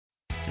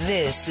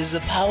This is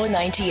a Power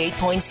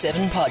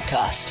 98.7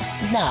 podcast.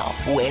 Now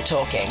we're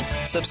talking.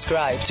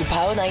 Subscribe to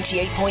Power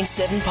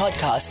 98.7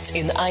 podcasts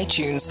in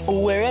iTunes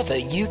or wherever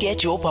you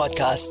get your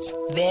podcasts.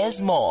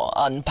 There's more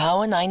on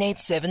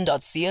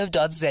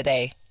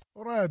power987.co.za.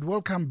 All right,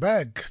 welcome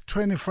back.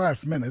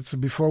 25 minutes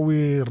before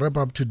we wrap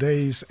up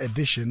today's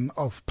edition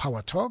of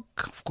Power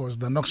Talk. Of course,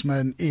 the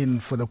Knoxman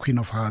in for the Queen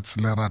of Hearts,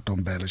 Lerato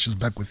Mbele. She's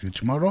back with you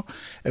tomorrow.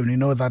 And we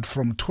know that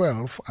from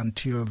 12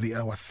 until the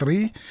hour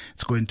 3,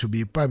 it's going to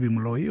be Pabi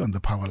Mloi on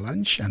the Power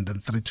Lunch, and then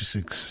 3 to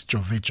 6,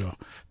 Jovejo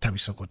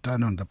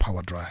Tabisokotane on the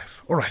Power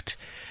Drive. All right,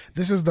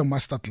 this is the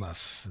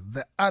Masterclass,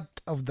 the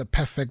art of the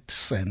perfect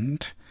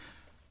scent,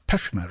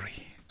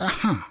 Perfumery.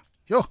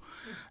 Yo,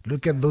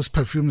 look at those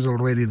perfumes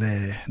already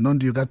there.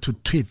 Nondo, you got to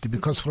tweet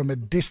because from a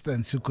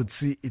distance you could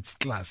see its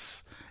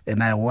class.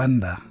 And I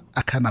wonder,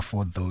 I can't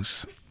afford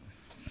those.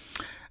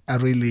 I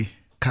really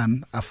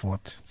can't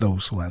afford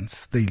those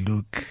ones. They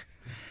look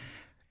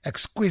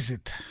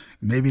exquisite.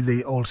 Maybe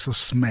they also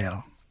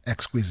smell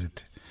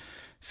exquisite.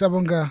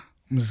 Sabonga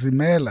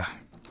Mzimela,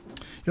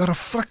 you're a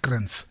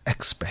fragrance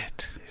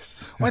expert.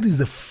 Yes. What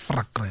is a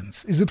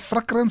fragrance? Is it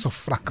fragrance or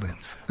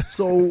fragrance?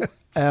 So,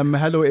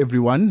 hello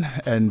everyone,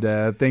 and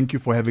thank you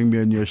for having me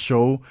on your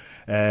show.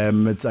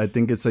 I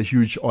think it's a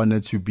huge honor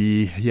to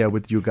be here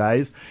with you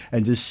guys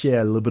and just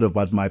share a little bit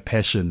about my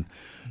passion.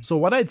 So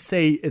what I'd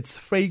say, it's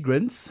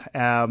fragrance,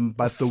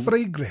 but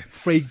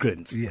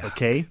fragrance, yeah.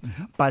 Okay.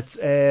 Mm-hmm. But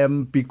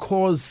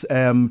because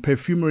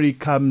perfumery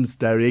comes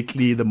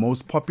directly, the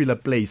most popular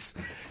place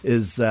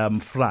is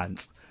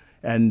France.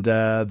 And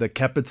the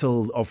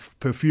capital of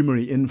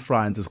perfumery in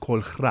France is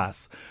called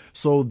Grasse.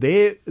 So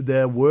the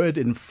word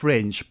in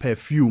French,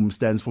 perfume,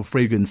 stands for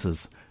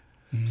fragrances.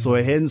 So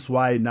hence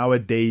why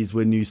nowadays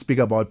when you speak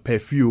about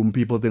perfume,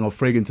 people think of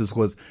fragrances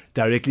because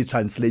directly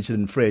translated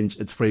in French,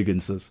 it's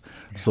fragrances.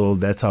 Yeah. So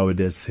that's how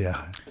it is,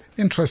 yeah.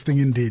 Interesting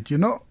indeed. You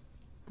know,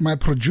 my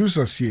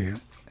producers here,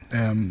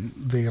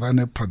 they run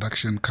a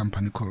production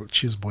company called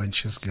Cheese Boy and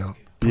Cheese Girl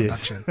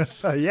Production.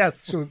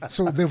 Yes.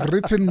 So they've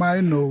written my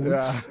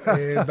notes.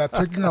 Yeah. They're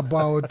talking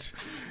about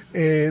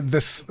the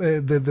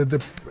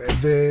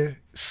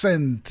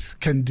scent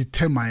can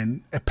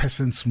determine a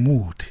person's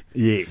mood.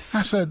 Yes.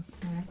 I said,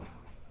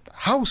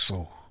 how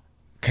so?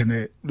 Can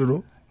it,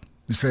 it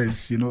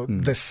says,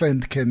 the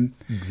scent can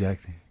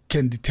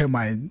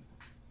determine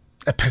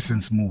a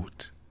person's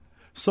mood.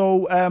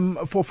 So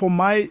for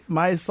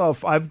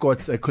myself, I've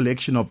got a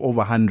collection of over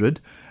 100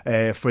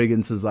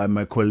 fragrances. I'm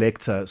a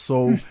collector.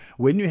 So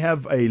when you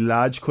have a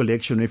large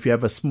collection, if you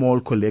have a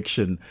small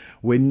collection,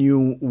 when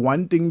you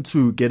wanting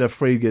to get a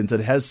fragrance,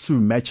 it has to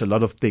match a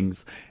lot of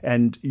things.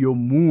 And your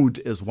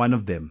mood is one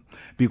of them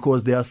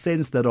because there are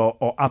scents that are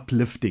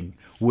uplifting.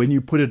 When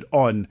you put it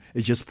on,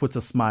 it just puts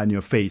a smile on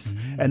your face.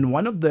 Mm-hmm.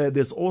 And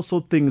there's also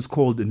things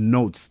called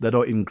notes that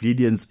are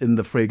ingredients in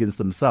the fragrance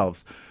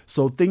themselves.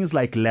 So things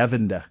like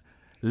lavender.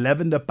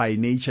 Lavender by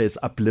nature is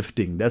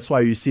uplifting. That's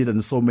why you see it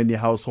in so many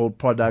household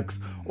products.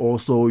 Mm-hmm.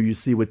 Also, you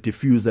see with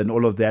diffuser and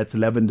all of that,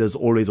 lavender is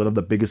always one of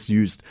the biggest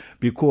used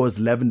because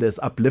lavender is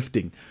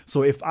uplifting.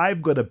 So if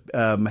I've got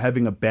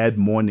having a bad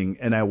morning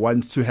and I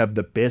want to have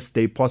the best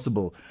day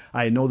possible,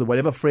 I know that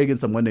whatever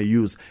fragrance I'm going to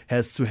use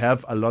has to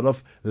have a lot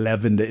of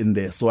lavender in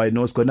there. So I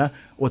know it's going to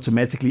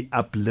automatically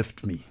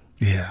uplift me.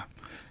 Yeah.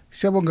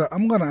 Siyabonga,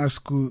 I'm going to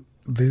ask you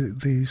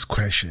this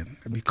question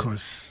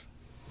because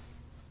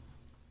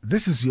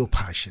this is your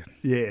passion.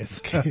 Yes.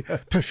 Okay?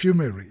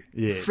 Perfumery,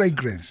 yes.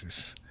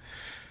 Fragrances.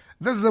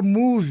 There's a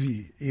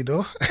movie,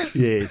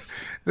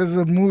 Yes. There's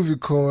a movie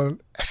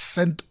called A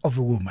Scent of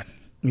a Woman.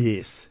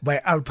 Yes. By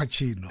Al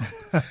Pacino.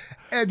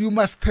 And you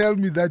must tell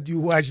me that you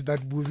watched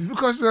that movie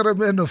because you're a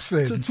man of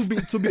sense.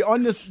 To be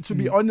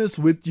honest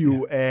with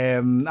you,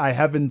 I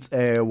haven't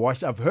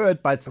watched. I've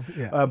heard, but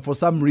for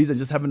some reason,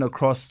 just haven't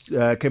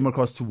came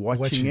across to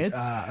watching it.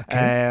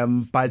 Okay.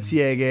 But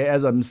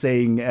as I'm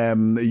saying,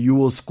 you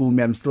will school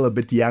me. I'm still a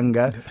bit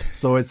younger,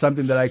 so it's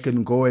something that I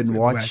can go and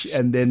watch,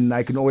 and then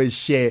I can always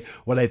share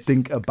what I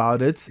think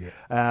about it.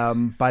 Yeah.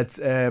 But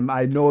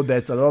I know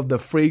that a lot of the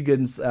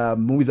fragrance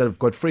movies that have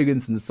got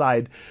fragrance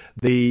inside,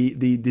 the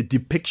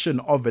depiction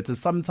of it is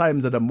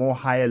sometimes at a more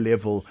higher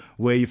level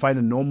where you find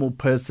a normal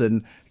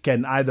person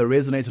can either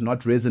resonate or not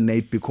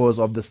resonate because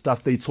of the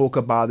stuff they talk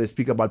about. They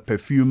speak about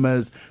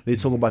perfumers, they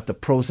talk about the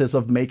process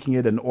of making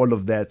it and all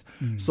of that.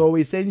 So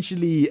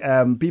essentially,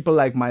 people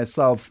like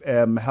myself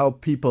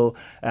help people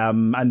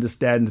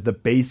understand the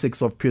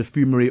basics of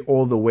perfumery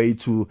all the way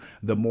to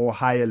the more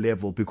higher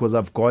level because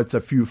I've got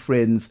a few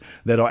friends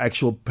that are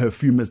actual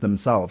perfumers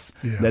themselves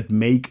that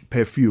make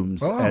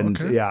perfumes.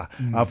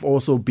 I've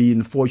also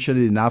been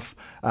fortunate enough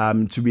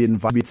to be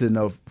invited in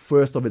a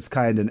first of its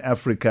kind in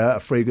Africa,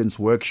 a fragrance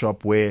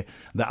workshop where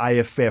the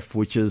IFF,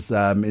 which is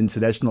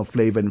International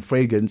Flavor and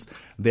Fragrance,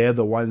 they're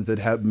the ones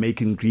that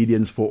make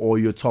ingredients for all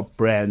your top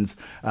brands,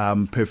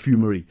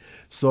 perfumery.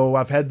 So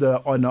I've had the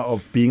honor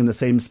of being in the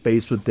same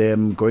space with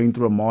them, going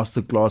through a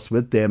masterclass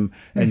with them,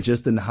 and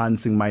just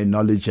enhancing my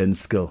knowledge and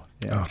skill.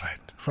 Yeah. All right.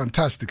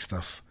 Fantastic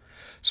stuff.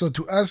 So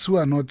to us who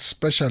are not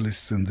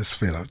specialists in this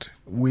field,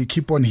 we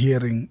keep on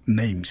hearing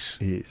names.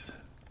 Yes.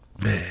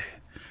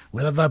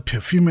 Whether they're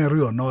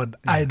perfumery or not,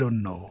 I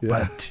don't know. Yeah.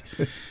 But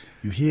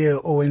you hear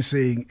Owen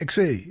saying,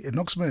 "Exe,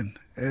 Knoxman,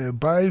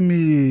 buy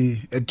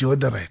me a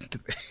deodorant."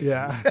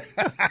 Yeah.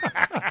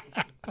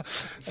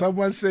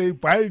 Someone say,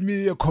 "Buy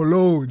me a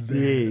cologne."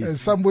 Yes. And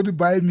somebody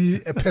buy me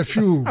a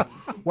perfume.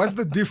 What's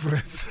the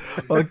difference?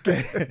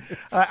 Okay,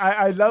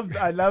 I love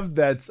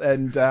that,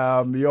 and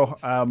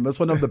that's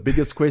one of the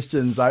biggest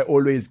questions I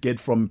always get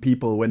from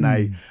people when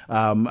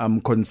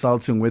I'm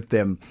consulting with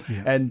them.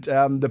 Yeah. And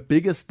the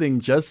biggest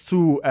thing, just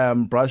to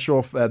brush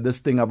off this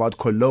thing about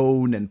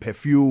cologne and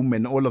perfume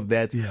and all of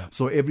that,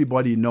 so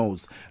everybody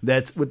knows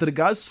that with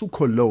regards to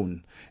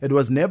cologne, it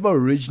was never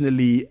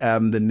originally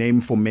the name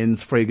for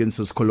men's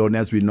fragrances, cologne,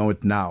 as we know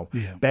it now.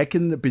 Yeah. Back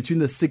between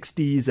the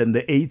 60s and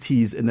the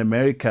 80s in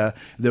America,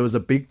 there was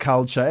a big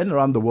culture, and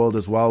around the world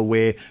as well,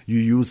 where you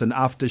use an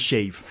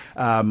aftershave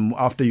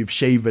after you've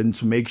shaven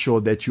to make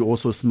sure that you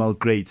also smell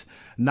great.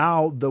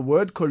 Now, the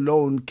word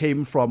cologne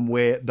came from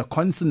where the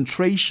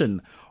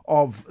concentration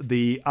of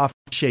the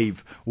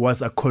aftershave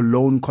was a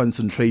cologne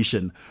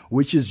concentration,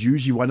 which is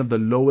usually one of the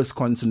lowest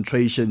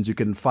concentrations you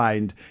can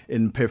find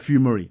in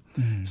perfumery.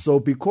 So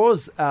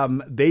because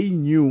they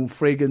knew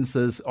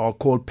fragrances are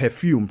called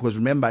perfume, because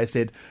remember I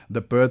said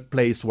the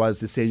birthplace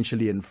was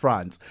essentially in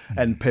France,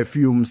 and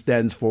perfume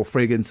stands for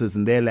fragrances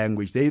in their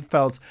language. They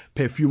felt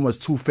perfume was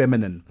too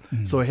feminine,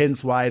 so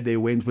hence why they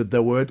went with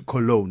the word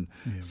cologne.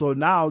 So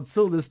now,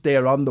 till this day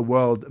around the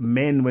world,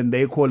 men, when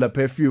they call a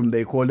perfume,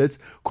 they call it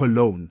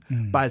cologne.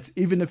 But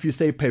even if you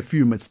say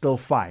perfume, it's still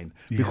fine,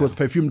 because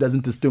perfume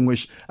doesn't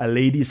distinguish a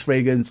lady's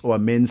fragrance or a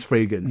men's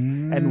fragrance.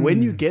 And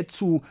when you get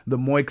to the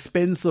more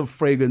expensive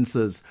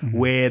fragrances,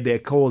 where they're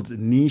called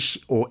niche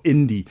or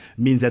indie,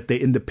 means that they're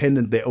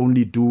independent, they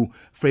only do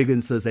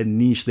fragrances, and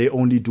niche, they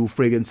only do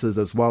fragrances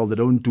as well, they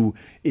don't do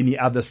any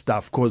other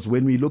stuff. Because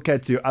when we look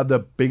at your other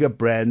bigger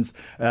brands,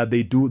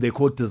 they're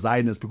called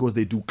designers, because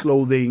they do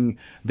clothing,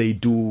 they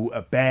do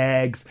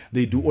bags,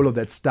 they do all of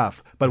that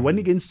stuff. But when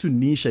it gets to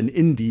niche and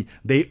indie,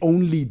 they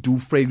only do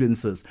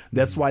fragrances.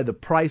 That's why the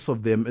price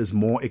of them is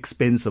more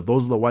expensive.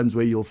 Those are the ones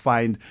where you'll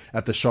find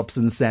at the shops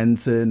in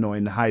Sandton or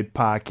in Hyde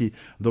Park,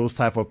 those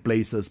type of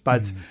places.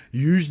 But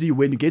usually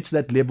when you get to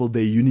that level,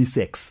 they're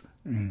unisex.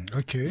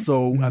 Okay.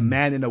 So a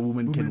man and a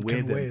woman can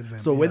wear them.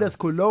 So whether it's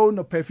cologne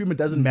or perfume, it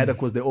doesn't matter,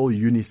 because they're all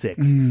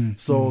unisex.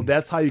 So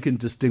that's how you can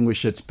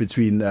distinguish it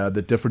between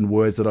the different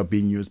words that are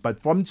being used. But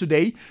from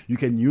today, you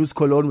can use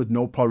cologne with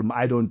no problem.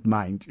 I don't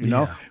mind, you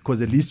know,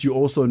 because at least you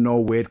also know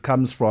where it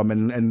comes from,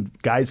 and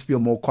guys feel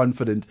more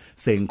confident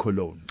saying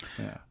cologne.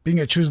 Yeah. Being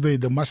a Tuesday,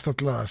 the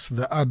Masterclass,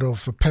 the art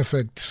of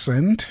perfect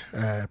scent,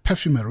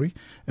 perfumery,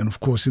 and of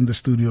course in the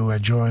studio we're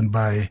joined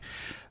by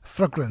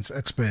fragrance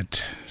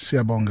expert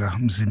Siyabonga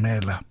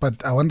Mzimela.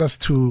 But I want us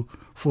to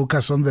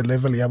focus on the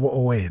level yabo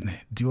Owen,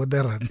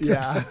 deodorant.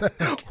 Yeah.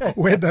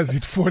 Where does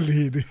it fall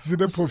in? Is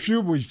it a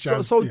perfume or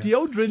just? So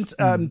deodorant,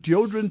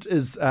 deodorant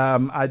is,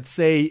 I'd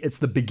say it's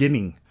the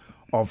beginning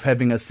of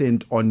having a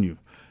scent on you.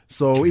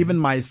 So even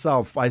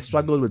myself, I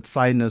struggled with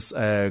sinus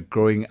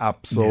growing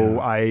up. So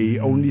I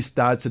only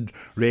started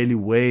really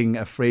wearing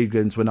a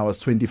fragrance when I was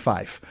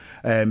 25.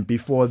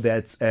 Before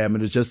that, it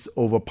was just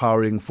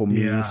overpowering for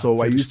me.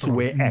 So I used to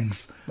wear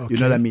Axe. You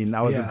know what I mean? I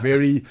was a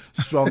very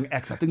strong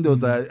Axe. I think there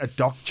was a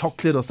dark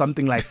chocolate or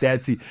something like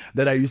that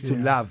that I used to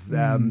love,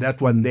 that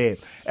one there.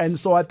 And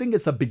so I think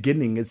it's a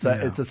beginning. It's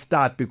a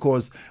start,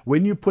 because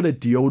when you put a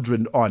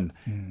deodorant on,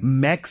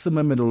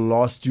 maximum it'll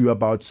last you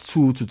about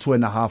 2 to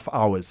 2.5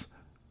 hours.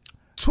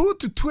 2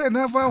 to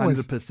 2.5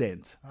 hours.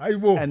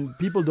 100%. And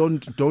people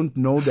don't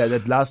know that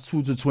it lasts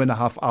 2 to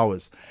 2.5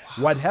 hours.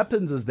 What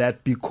happens is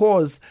that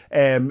because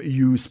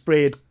you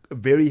spray it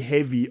very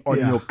heavy on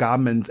your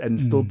garments and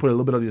still put a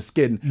little bit on your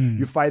skin,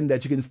 you find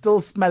that you can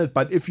still smell it,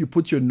 but if you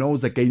put your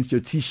nose against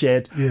your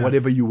t-shirt,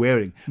 whatever you're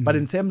wearing. But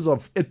in terms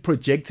of it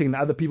projecting and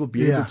other people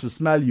being able to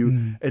smell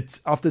you, it's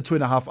after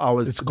 2.5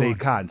 hours, they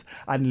can't.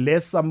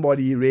 Unless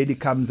somebody really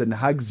comes and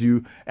hugs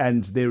you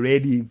and they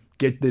really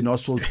get the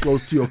nostrils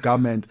close to your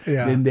garment,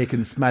 then they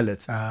can smell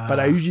it.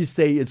 But I usually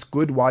say it's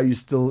good while you're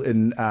still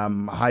in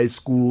high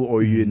school,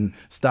 or you're in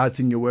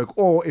starting your work,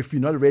 or if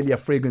you're not really a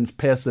fragrance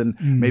person,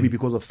 maybe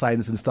because of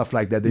sinus and stuff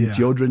like that, then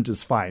deodorant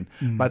is fine.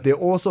 But there are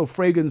also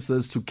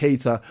fragrances to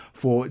cater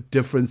for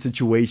different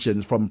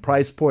situations, from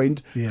price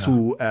point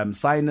to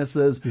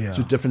sinuses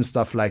to different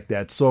stuff like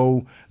that.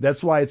 So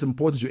that's why it's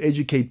important to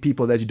educate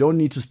people that you don't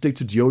need to stick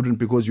to deodorant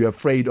because you're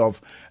afraid of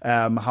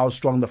how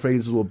strong the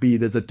fragrances will be.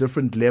 There's a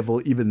different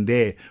level even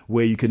there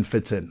where you can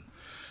fit in.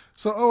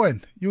 So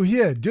Owen, you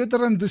hear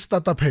deodorant this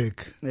starter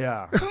pack.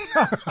 Yeah.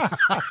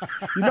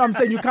 You know what I'm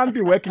saying? You can't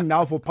be working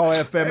now for Power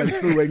FM and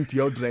still wearing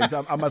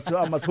deodorant.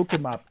 I must hook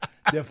him up.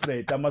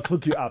 Definitely. I must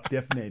hook you up,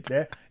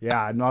 definitely.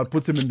 Yeah, no, I'll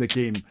put him in the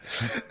game.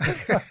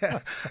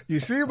 You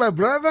see, my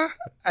brother,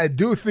 I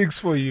do things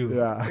for you.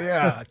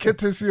 Yeah,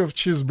 courtesy of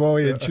Cheese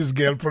Boy and Cheese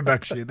Girl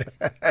production.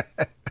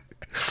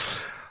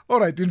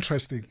 All right,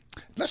 interesting.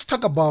 Let's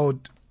talk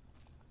about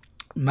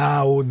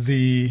now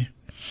the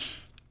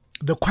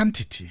the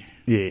quantity.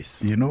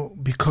 Yes.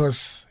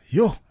 Because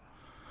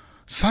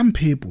some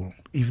people,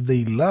 if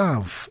they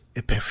love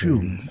a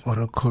perfume or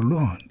a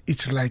cologne,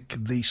 it's like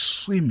they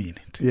swim in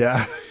it.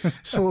 Yeah.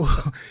 So,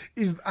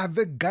 are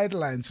there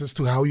guidelines as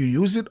to how you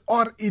use it,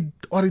 or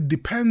it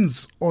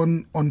depends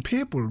on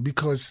people?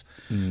 Because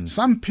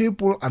some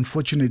people,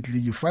 unfortunately,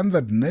 you find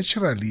that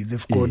naturally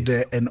they've got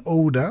an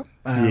odor,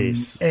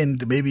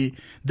 and maybe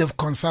they've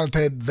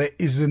consulted. There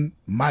isn't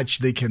much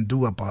they can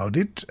do about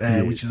it,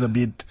 which is a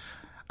bit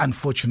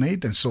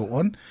unfortunate, and so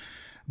on.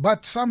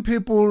 But some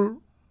people,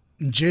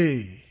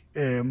 they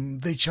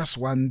just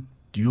want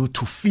you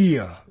to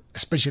feel,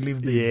 especially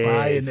if they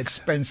buy an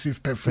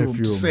expensive perfume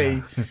to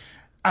say,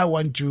 I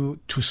want you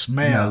to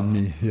smell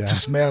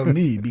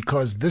me,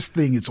 because this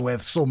thing is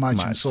worth so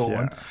much and so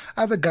on.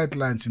 Other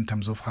guidelines in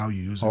terms of how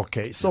you use it.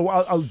 Okay, so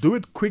I'll do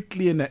it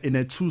quickly in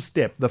a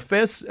two-step. The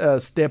first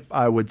step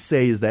I would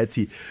say is that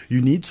you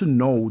need to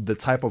know the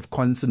type of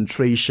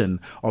concentration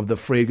of the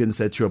fragrance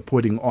that you're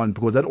putting on,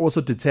 because that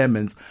also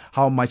determines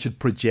how much it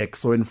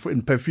projects. So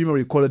in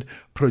perfumery, we call it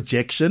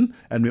projection,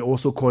 and we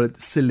also call it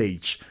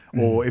sillage.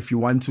 Or if you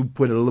want to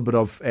put a little bit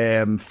of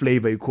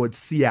flavor, you call it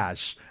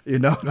sillage,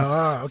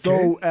 Okay.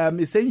 So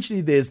essentially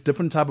there's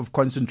different type of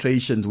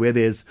concentrations where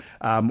there's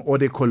eau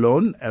de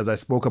cologne, as I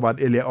spoke about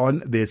earlier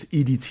on. There's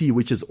EDT,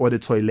 which is eau de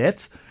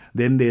toilette.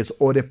 Then there's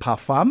eau de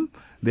parfum.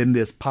 Then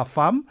there's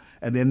parfum.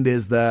 And then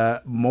there's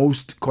the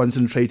most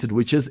concentrated,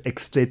 which is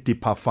extrait de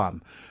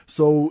parfum.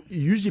 So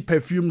usually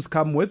perfumes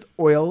come with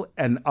oil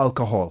and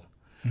alcohol.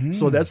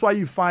 So that's why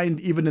you find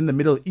even in the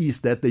Middle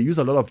East that they use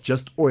a lot of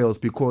just oils,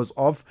 because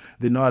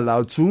they're not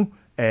allowed to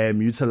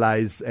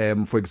utilize,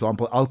 for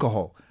example,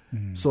 alcohol.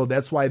 So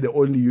that's why they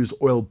only use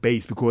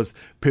oil-based, because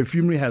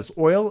perfumery has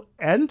oil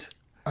and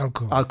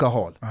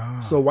alcohol.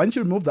 So once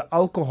you remove the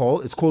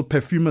alcohol, it's called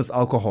perfumer's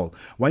alcohol.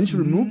 Once you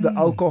remove the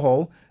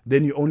alcohol,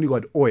 then you only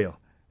got oil.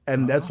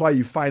 And that's why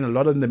you find a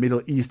lot in the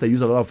Middle East, they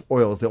use a lot of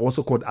oils. They're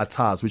also called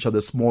attars, which are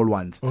the small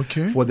ones.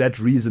 Okay. For that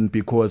reason,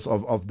 because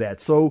of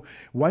that. So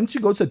once you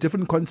go to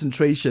different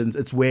concentrations,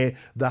 it's where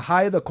the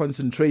higher the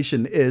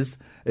concentration is,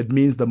 it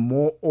means the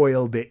more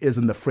oil there is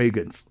in the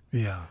fragrance.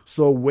 Yeah.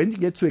 So when you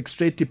get to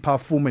extrait de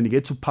parfum and you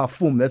get to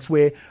parfum, that's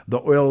where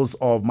the oils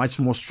are much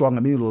more strong.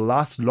 I mean, it'll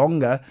last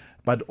longer,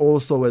 but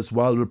also as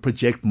well will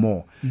project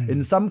more.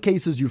 In some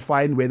cases, you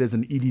find where there's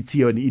an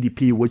EDT or an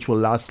EDP, which will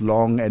last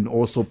long and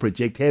also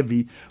project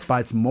heavy.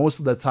 But most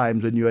of the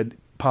times when you're at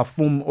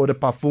parfum or the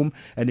parfum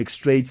and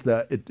extracts,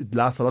 it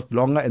lasts a lot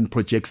longer and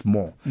projects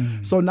more.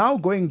 So now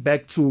going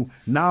back to,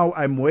 now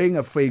I'm wearing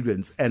a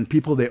fragrance and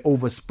people, they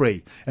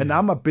overspray. And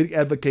I'm a big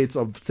advocate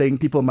of saying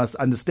people must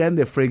understand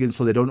their fragrance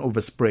so they don't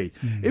overspray.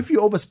 If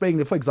you're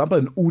overspraying, for example,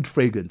 an oud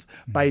fragrance,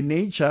 by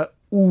nature,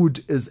 oud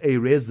is a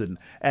resin,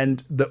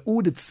 and the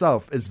oud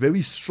itself is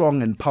very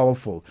strong and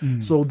powerful.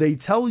 So they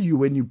tell you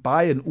when you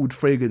buy an oud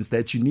fragrance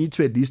that you need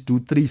to at least do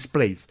 3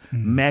 sprays,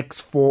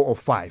 max 4 or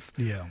 5.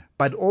 Yeah.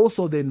 But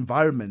also the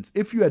environment.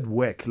 If you're at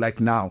work,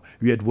 like now,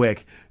 you're at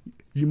work,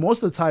 you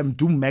most of the time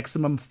do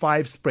maximum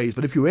 5 sprays.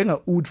 But if you're wearing an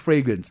oud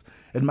fragrance,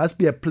 it must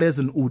be a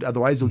pleasant oud,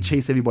 otherwise you'll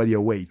chase everybody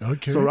away.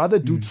 Okay. So rather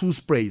do 2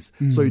 sprays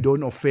so you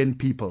don't offend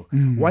people.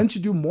 Once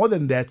you do more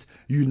than that,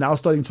 you're now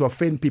starting to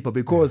offend people,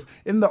 because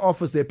in the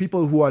office there are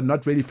people who are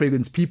not really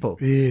fragrance people,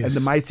 and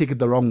they might take it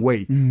the wrong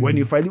way. When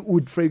you finally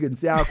oud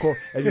fragrance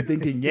and you're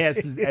thinking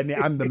yes, and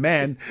I'm the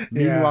man,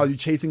 meanwhile you're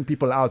chasing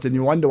people out and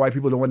you wonder why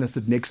people don't want to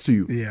sit next to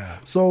you.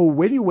 So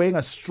when you're wearing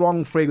a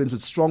strong fragrance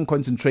with strong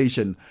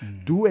concentration,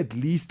 do at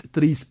least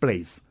 3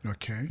 sprays.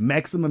 Okay.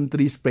 Maximum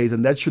 3 sprays,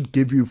 and that should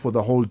give you for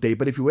the whole day.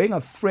 But if you're wearing a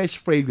fresh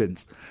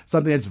fragrance,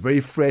 something that's very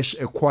fresh,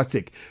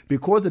 aquatic,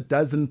 because it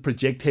doesn't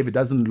project heavy, it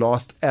doesn't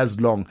last as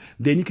long,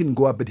 then you can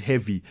go a bit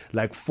heavy,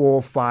 like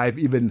 4, 5,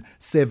 even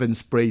 7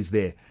 sprays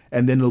there.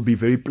 And then it'll be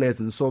very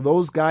pleasant. So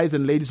those guys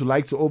and ladies who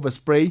like to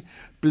overspray,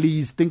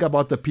 please think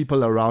about the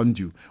people around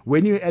you.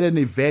 When you're at an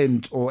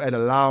event or at a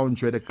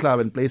lounge or at a club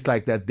and place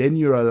like that, then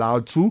you're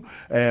allowed to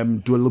do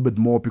a little bit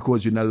more,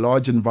 because you're in a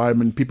large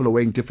environment, people are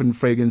wearing different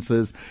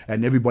fragrances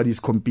and everybody's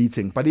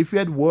competing. But if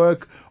you're at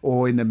work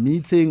or in a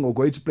meeting or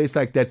going to a place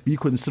like that, be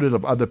considerate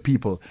of other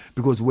people,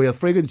 because where a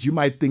fragrance you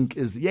might think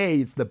is,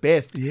 it's the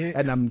best,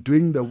 and I'm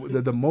doing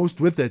the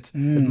most with it,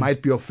 it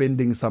might be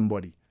offending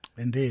somebody.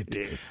 Indeed.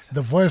 Yes.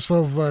 The voice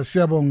of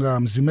Siyabonga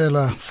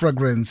Mzimela,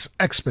 fragrance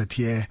expert,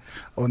 here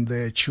on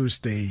the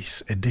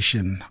Tuesday's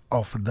edition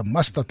of the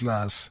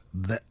Masterclass,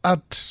 The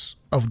Art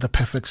of the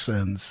Perfect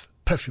Sense,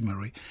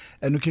 Perfumery.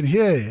 And we can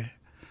hear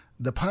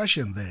the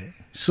passion there.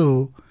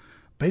 So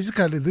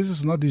basically, this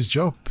is not his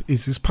job,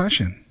 it's his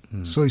passion.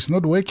 So it's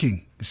not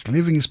working, it's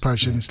living his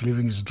passion, it's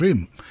living his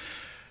dream.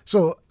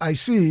 So I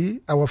see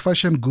our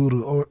fashion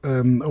guru,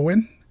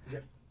 Owen,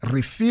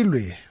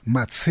 Refilwe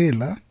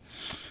Matsela.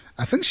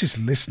 I think she's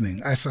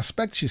listening. I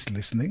suspect she's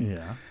listening.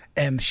 Yeah.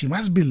 And she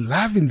must be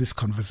loving this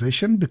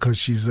conversation because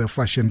she's a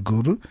fashion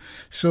guru.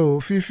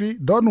 So, Fifi,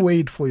 don't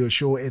wait for your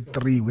show at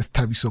 3 with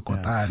Thabiso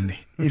Kotane.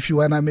 If you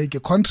want to make a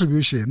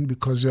contribution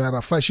because you are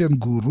a fashion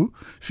guru,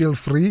 feel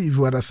free. If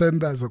you want to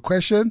send us a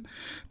question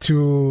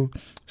to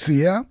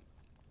Sia,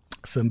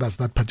 send us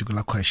that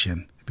particular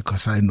question,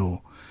 because I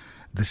know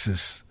this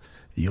is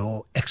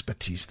your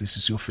expertise, this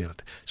is your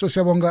field. So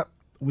Siyabonga,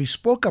 we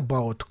spoke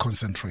about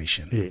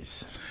concentration.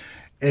 Yes.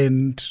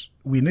 And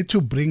we need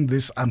to bring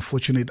this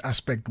unfortunate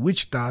aspect,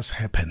 which does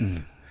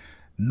happen.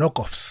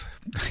 Knockoffs.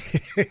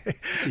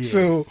 Yes.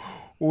 So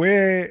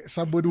where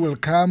somebody will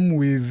come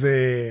with,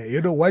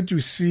 what you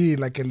see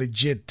like a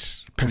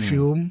legit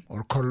perfume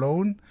or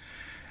cologne,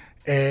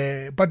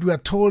 but we are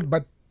told,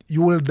 but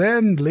you will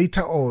then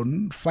later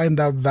on find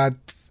out that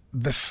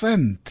the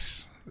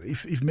scent,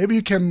 if maybe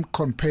you can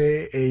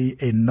compare a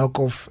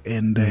knockoff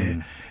and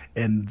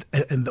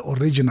the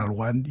original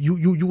one,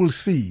 you will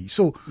see.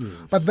 So,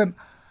 but then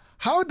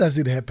how does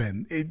it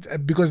happen?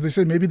 Because they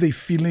say maybe they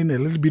fill in a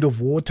little bit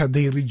of water,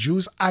 they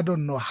reduce. I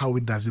don't know how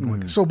it doesn't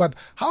work. So, but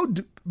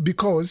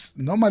because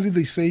normally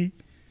they say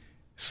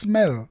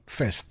smell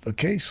first,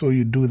 okay? So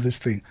you do this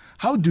thing.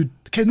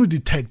 Can you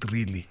detect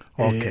really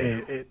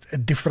a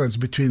difference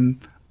between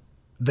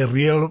the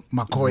real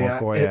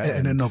Makoya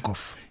and a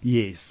knockoff?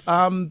 Yes.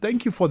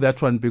 Thank you for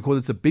that one, because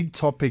it's a big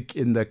topic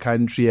in the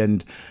country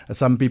and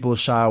some people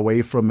shy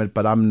away from it,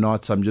 but I'm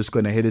not. So I'm just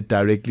going to hit it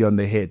directly on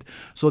the head.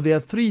 So there are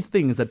three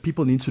things that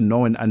people need to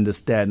know and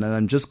understand, and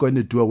I'm just going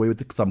to do away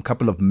with some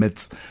couple of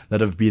myths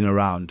that have been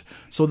around.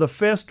 So the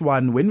first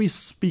one, when we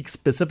speak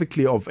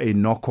specifically of a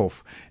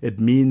knockoff, it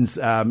means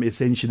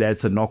essentially that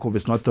it's a knockoff.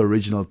 It's not the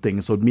original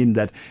thing. So it means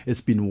that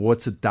it's been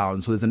watered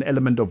down. So there's an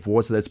element of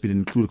water that's been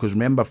included, because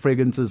remember,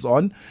 fragrances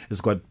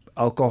it's got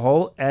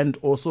alcohol and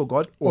also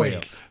got oil.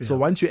 Yeah. So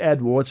once you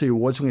add water, you're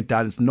watering it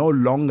down. It's no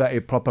longer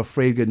a proper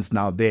fragrance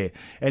now there.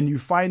 And you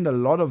find a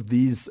lot of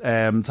these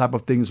type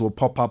of things will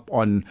pop up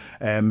on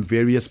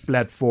various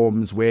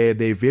platforms where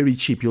they're very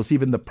cheap. You'll see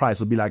even the price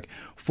will be like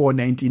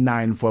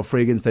 $4.99 for a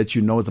fragrance that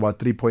you know is about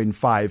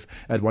 3.5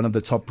 at one of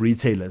the top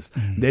retailers.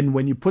 Then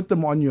when you put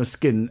them on your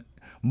skin,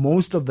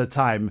 most of the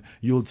time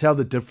you'll tell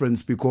the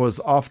difference,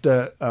 because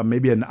after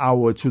maybe an hour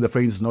or two, the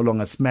fragrance is no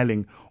longer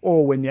smelling,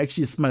 or when you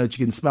actually smell it,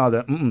 you can smell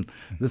that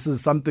this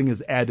is something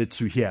is added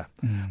to here.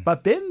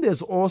 But then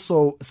there's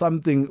also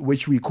something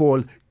which we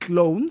call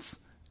clones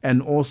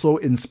and also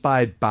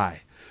inspired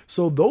by.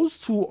 So those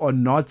two are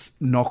not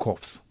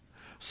knockoffs.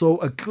 So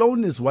a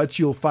clone is what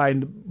you'll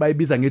find by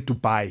bizange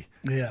Dubai.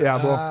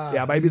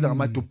 By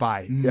bizange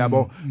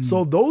Dubai.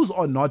 So those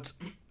are not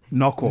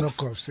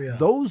knockoffs.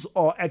 Those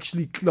are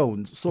actually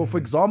clones. So for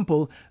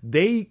example,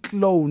 they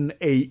clone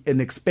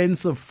an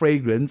expensive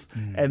fragrance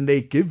and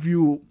they give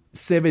you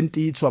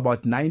 70 to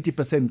about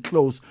 90%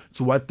 close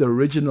to what the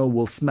original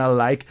will smell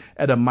like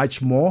at a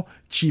much more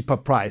cheaper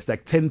price,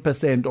 like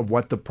 10% of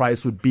what the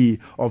price would be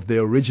of the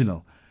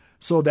original.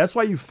 So that's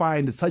why you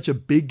find it's such a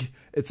big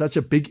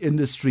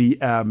industry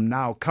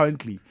now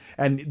currently.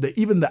 And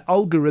even the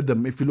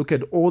algorithm, if you look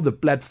at all the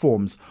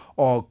platforms,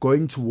 are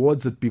going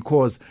towards it,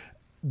 because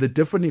the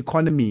different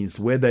economies,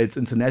 whether it's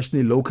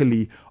internationally,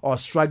 locally, are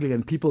struggling,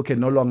 and people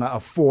can no longer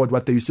afford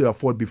what they used to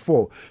afford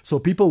before. So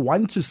people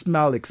want to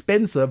smell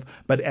expensive,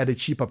 but at a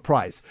cheaper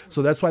price.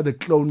 So that's why the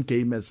clone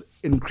game has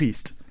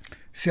increased.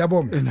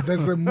 Siyabonga,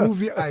 there's a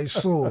movie I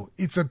saw.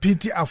 It's a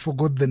pity I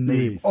forgot the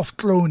name of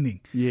cloning.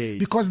 Yes.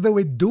 Because they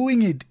were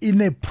doing it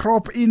in a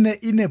proper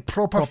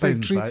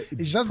factory.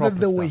 It's just that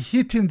they were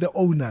hitting the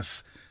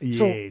owners.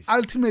 Yes. So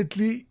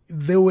ultimately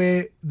they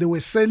were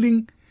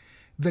selling.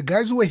 The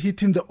guys who were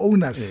hitting the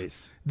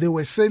owners, they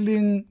were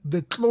selling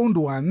the cloned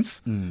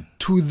ones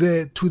to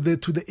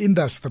the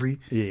industry,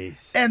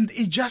 and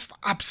it just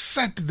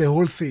upset the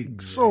whole thing.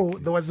 Exactly. So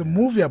there was a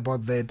movie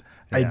about that.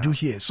 I do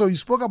hear. So you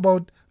spoke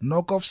about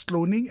knockoffs,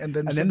 cloning, and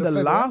then the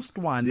last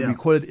one we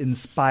call it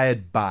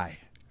inspired by.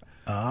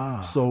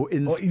 So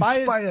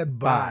inspired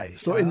by.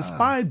 So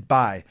inspired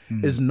by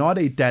is not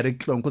a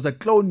direct clone, because a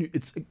clone,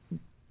 it's a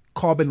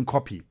carbon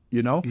copy,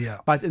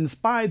 but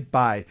inspired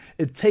by,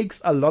 it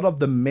takes a lot of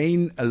the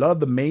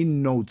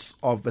main notes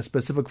of a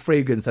specific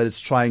fragrance that it's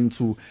trying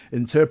to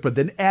interpret,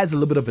 then adds a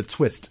little bit of a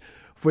twist.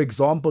 For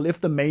example,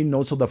 if the main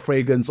notes of the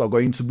fragrance are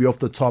going to be off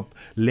the top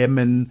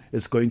lemon,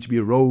 it's going to be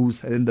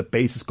rose, and then the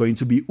base is going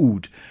to be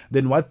oud,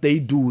 then what they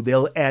do,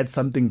 they'll add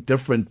something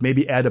different,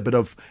 maybe add a bit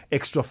of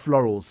extra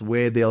florals,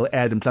 where they'll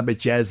add mhlambe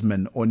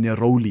jasmine or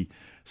neroli.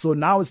 So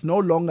now it's no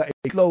longer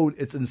a clone,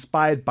 it's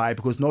inspired by,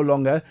 because no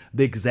longer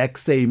the exact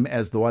same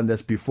as the one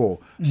that's before.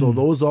 So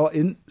those are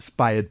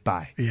inspired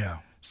by. Yeah.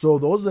 So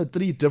those are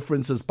three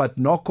differences. But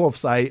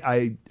knockoffs,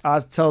 I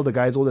tell the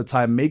guys all the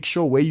time, make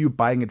sure where you're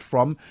buying it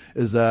from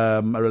is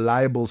a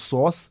reliable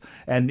source.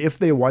 And if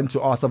they want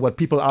to ask, I've got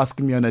people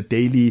asking me on a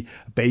daily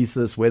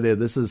basis whether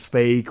this is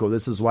fake or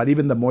this is what,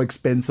 even the more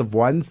expensive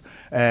ones.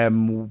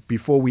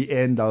 Before we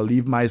end, I'll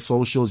leave my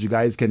socials. You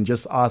guys can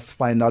just ask,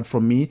 find out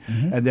from me.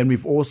 And then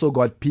we've also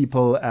got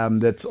people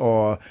that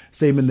are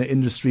same in the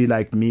industry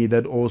like me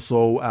that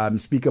also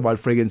speak about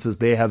fragrances.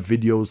 They have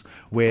videos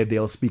where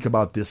they'll speak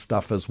about this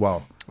stuff as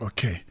well.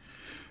 Okay.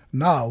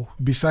 Now,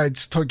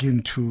 besides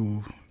talking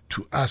to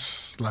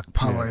us like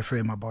Power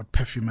FM about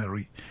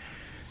Perfumery,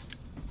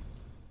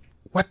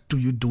 what do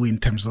you do in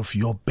terms of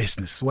your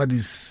business? What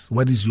is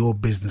your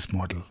business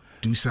model?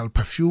 Do you sell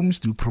perfumes?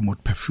 Do you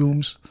promote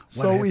perfumes?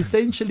 So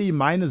essentially,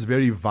 mine is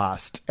very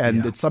vast,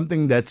 and it's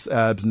something that's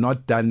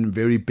not done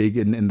very big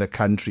in the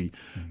country.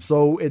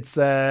 So it's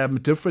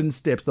different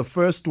steps. The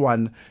first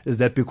one is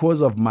that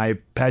because of my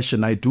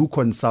passion, I do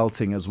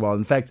consulting as well.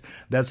 In fact,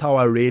 that's how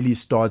I really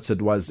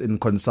started, was in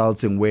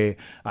consulting, where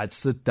I'd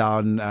sit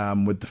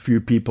down with a few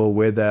people,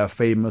 whether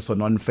famous or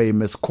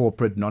non-famous,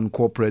 corporate,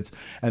 non-corporate,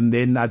 and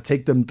then I'd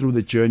take them through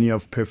the journey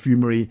of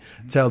perfumery,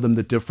 tell them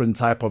the different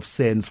type of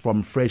scents,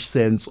 from fresh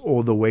scents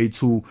all the way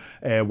to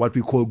what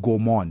we call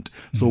gourmand.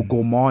 So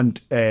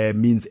gourmand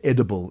means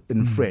edible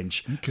in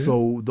French. Okay.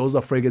 So those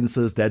are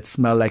fragrances that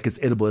smell like it's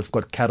edible. It's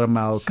got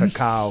caramel,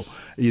 cacao,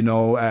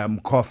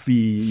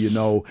 coffee,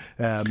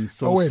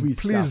 so sweet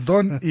please stuff.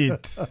 Don't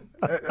eat.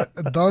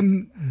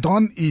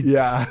 Don't eat.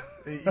 Yeah.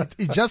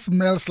 It just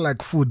smells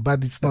like food,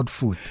 but it's not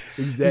food.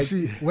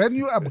 Exactly. You see, when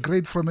you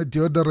upgrade from a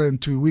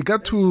deodorant to, we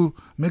got to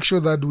make sure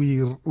that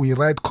we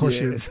write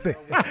cautions there.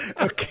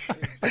 Okay.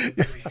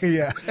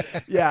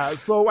 Yeah.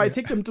 So I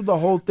take them to the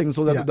whole thing.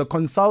 So that the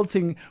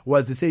consulting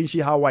was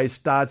essentially how I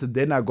started.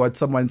 Then I got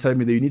someone telling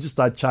me that you need to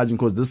start charging,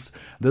 because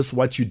this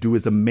what you do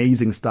is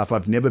amazing stuff.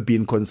 I've never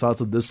been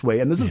consulted this way.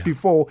 And this is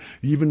before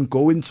you even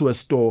go into a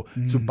store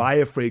to buy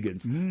a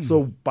fragrance.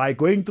 So by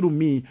going through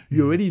me,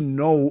 you already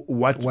know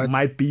what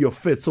might be your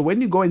fit. So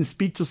when you go and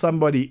speak to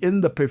somebody in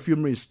the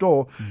perfumery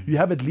store, you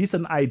have at least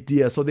an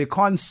idea. So they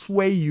can't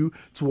sway you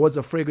towards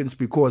a fragrance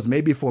because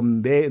maybe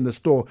from there in the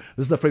store,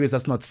 this is the fragrance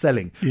that's not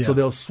selling. So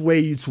they'll sway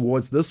you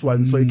towards this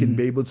one so you can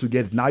be able to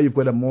get it. Now you've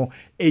got a more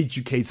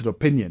educated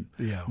opinion.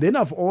 Then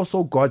I've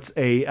also got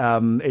a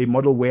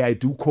model where I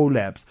do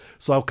collabs.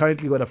 So I've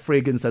currently got a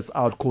fragrance that's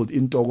out called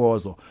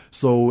Intogozo.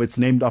 So it's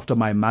named after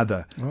my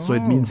mother. So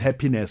it means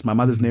happiness. My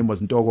mother's name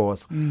was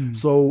Ntogozo.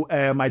 So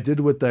I did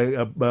with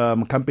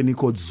a company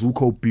called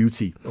Zuko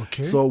Beauty.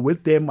 Okay. So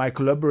with them, I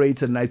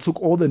collaborated and I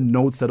took all the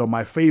notes that are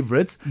my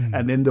favorites,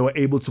 and then they were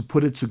able to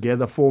put it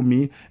together for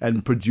me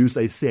and produce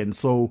a scent.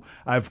 So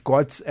I've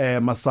got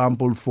a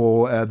sample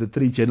for the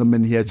three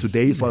gentlemen here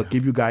today. So I'll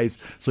give you guys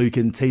so you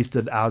can taste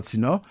it out,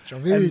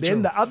 And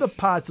then the other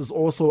part is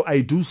also I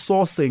do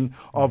sourcing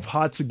of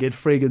hard to get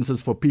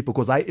fragrances for people,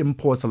 because I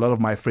import a lot of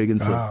my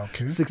fragrances.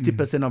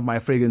 60% of my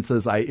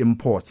fragrances I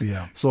import.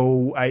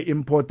 So I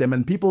import them,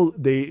 and people,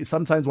 they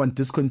sometimes want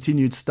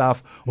discontinued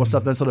stuff or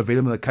stuff that's not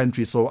available in the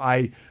country. So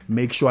I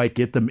make sure I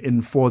get them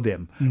in for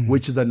them,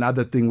 which is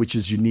another thing which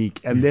is unique.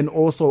 And then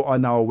also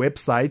on our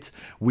website,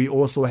 we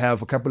also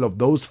have a couple of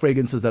those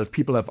fragrances that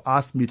people have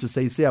asked me to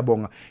say,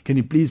 Siyabonga, can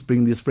you please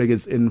bring this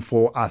fragrance in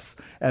for us?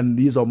 And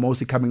these are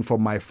mostly coming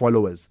from my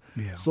followers.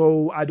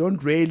 So I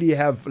don't really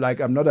have,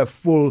 I'm not a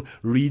full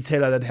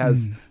retailer that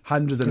has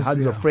hundreds and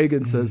hundreds of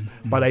fragrances,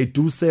 but I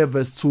do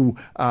service to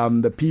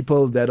the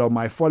people that are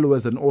my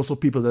followers, and also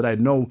people that I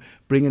know,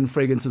 bring in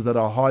fragrances that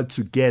are hard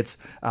to get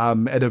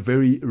at a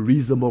very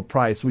reasonable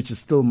price, which is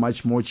still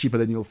much more cheaper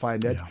than you'll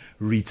find at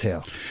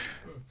retail.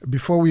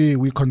 Before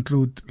we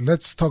conclude,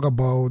 let's talk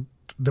about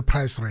the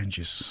price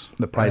ranges.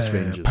 The price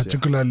ranges,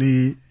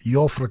 particularly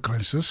your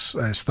fragrances,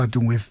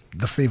 starting with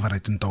the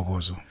favorite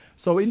Ntogozo.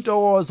 So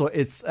Intogozo,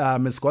 it's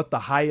got the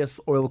highest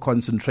oil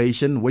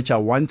concentration, which I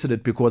wanted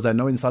it because I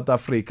know in South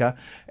Africa,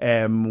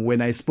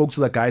 when I spoke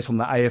to the guys from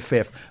the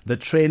IFF, the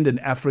trend in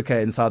Africa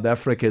and South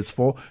Africa is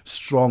for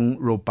strong,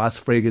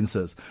 robust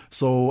fragrances.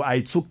 So I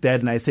took that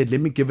and I said,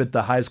 let me give it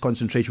the highest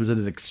concentration, which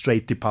is an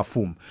extrait de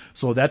parfum.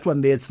 So that one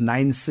there, it's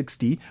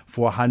 960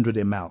 for 100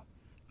 ml.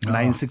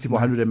 960 for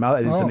 100 ml,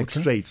 and it's an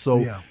extrait.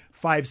 So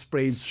 5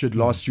 sprays should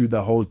last you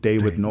the whole day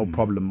with no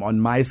problem. On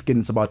my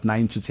skin, it's about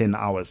 9 to 10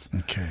 hours.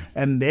 Okay.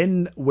 And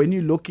then when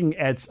you're looking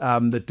at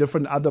the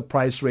different other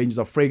price ranges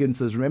of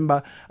fragrances,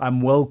 remember,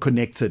 I'm well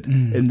connected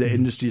in the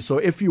industry. So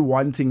if you're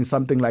wanting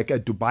something like a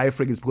Dubai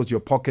fragrance because your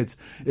pocket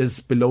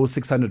is below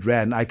 600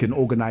 Rand, I can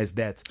organize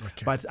that.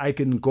 Okay. But I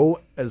can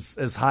go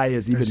as high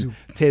as even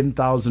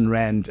 10,000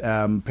 Rand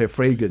per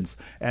fragrance.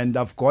 And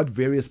I've got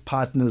various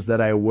partners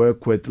that I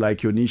work with,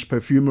 like your niche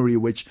Perfumery,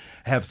 which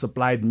have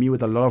supplied me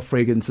with a lot of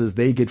fragrances.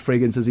 They get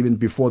fragrances even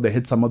before they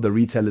hit some of the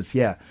retailers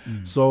here.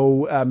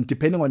 So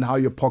depending on how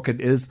your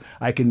pocket is,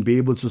 I can be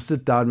able to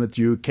sit down with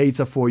you,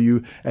 cater for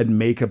you, and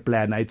make a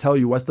plan. I tell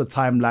you what's the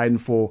timeline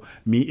for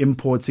me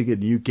importing it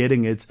and you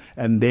getting it,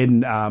 and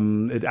then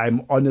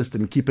I'm honest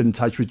and keep in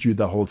touch with you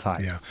the whole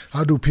time. Yeah.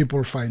 How do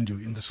people find you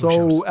in the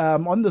socials? So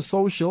on the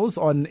socials,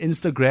 on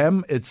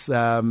Instagram, it's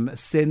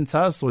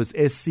Centa, so it's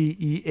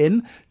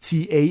SCENTA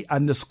 _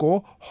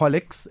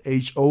 Holics,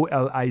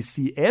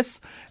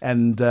 HOLICS.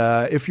 And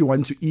if you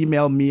want to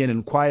email me and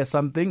inquire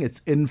something, it's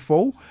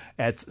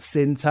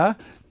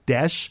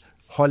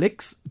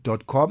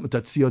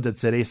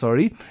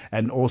info@centa-holics.co.za,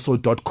 and also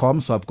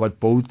 .com. So I've got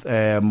both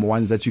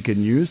ones that you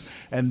can use.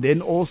 And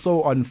then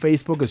also on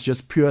Facebook, it's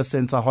just pure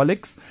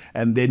Centaholics.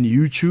 And then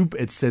YouTube,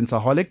 it's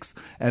Centaholics.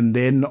 And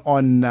then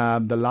on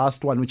the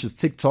last one, which is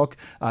TikTok,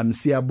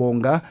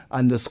 Siyabonga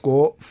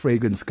 _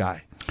 fragrance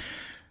guy.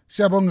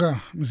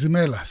 Siyabonga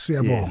Mzimela,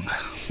 Siyabonga.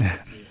 Yes.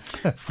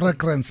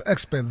 fragrance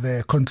expert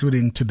there,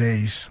 concluding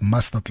today's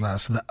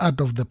masterclass, The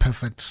Art of the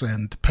Perfect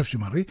Scent,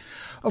 Perfumery.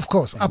 Of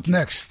course, up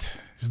next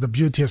is The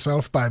Beauty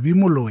Herself by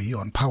Bimoloi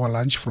on Power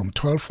Lunch from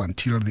 12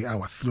 until the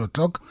hour 3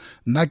 o'clock.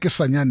 Nake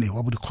Sanyani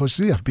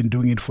Wabudukhosi, I've been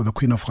doing it for the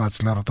Queen of Hearts,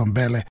 Lerato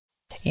Mbele.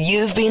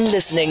 You've been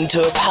listening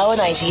to a Power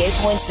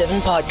 98.7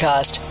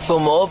 podcast. For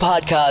more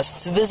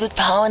podcasts, visit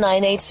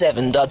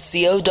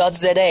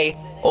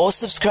power987.co.za or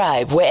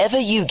subscribe wherever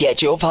you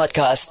get your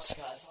podcasts.